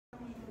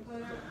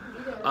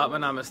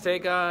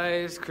Namaste,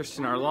 guys.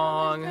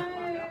 ChristianRLong.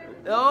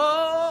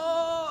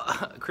 Oh,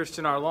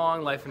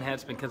 ChristianRLong, life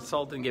enhancement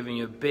consultant, giving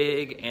you a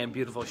big and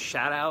beautiful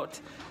shout out.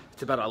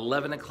 It's about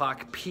 11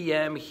 o'clock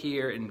p.m.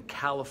 here in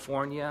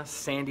California,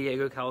 San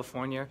Diego,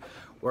 California.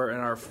 We're in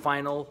our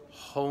final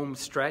home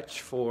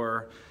stretch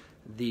for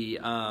the,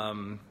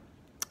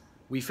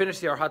 we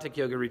finished the Arhatic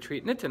Yoga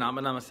Retreat.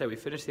 Namaste. We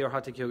finished the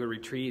Arhatic Yoga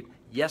Retreat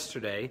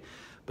yesterday,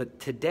 but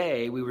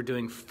today we were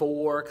doing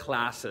four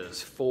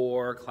classes.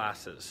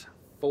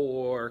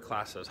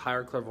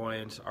 Higher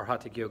Clairvoyance,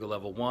 Arhatic Yoga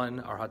Level 1,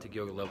 Arhatic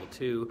Yoga Level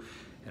 2,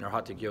 and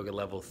Arhatic Yoga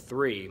Level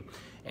 3.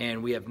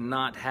 And we have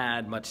not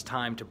had much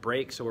time to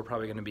break, so we're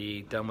probably going to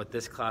be done with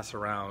this class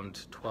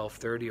around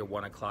 12:30 or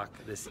 1 o'clock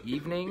this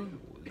evening,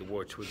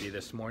 which would be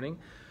this morning.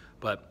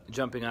 But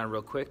jumping on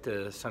real quick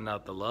to send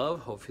out the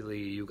love. Hopefully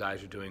you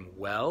guys are doing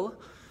well.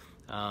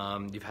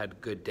 You've had a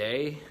good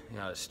day,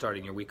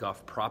 starting your week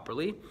off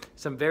properly.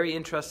 Some very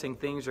interesting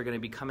things are going to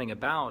be coming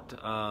about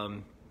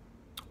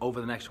over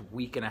the next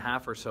week and a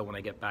half or so when I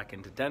get back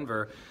into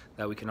Denver,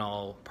 that we can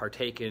all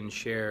partake in,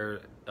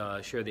 share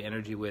the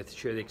energy with,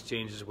 share the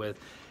exchanges with.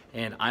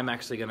 And I'm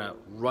actually going to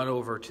run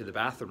over to the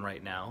bathroom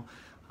right now.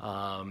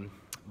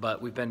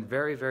 But we've been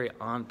very, very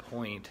on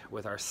point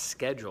with our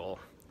schedule.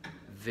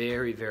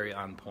 Very, very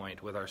on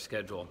point with our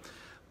schedule.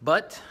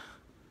 But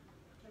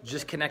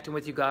just connecting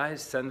with you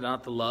guys, sending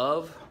out the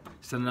love,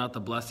 sending out the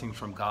blessing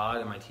from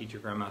God and my teacher,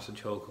 Grandmaster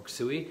Choa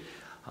Koksui.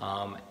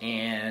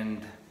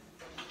 And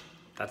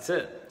that's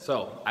it.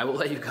 So I will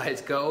let you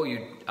guys go.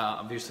 You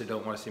obviously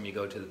don't want to see me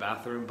go to the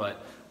bathroom,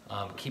 but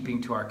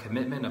keeping to our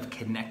commitment of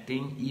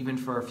connecting even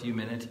for a few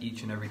minutes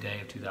each and every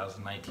day of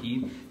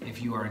 2019.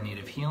 If you are in need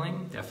of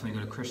healing, definitely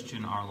go to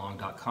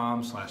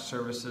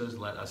ChristianRLong.com/services.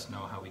 Let us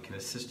know how we can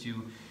assist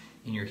you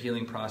in your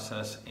healing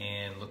process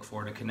and look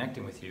forward to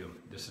connecting with you.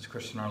 This is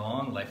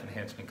ChristianRLong, Life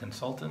Enhancement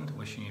Consultant,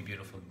 wishing you a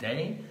beautiful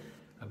day,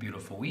 a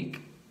beautiful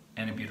week,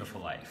 and a beautiful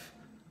life.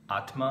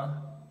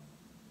 Atma,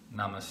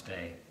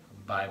 Namaste.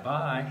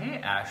 Bye-bye. Hey,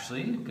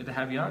 Ashley. Good to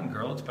have you on,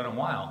 girl. It's been a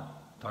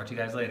while. Talk to you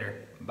guys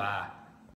later. Bye.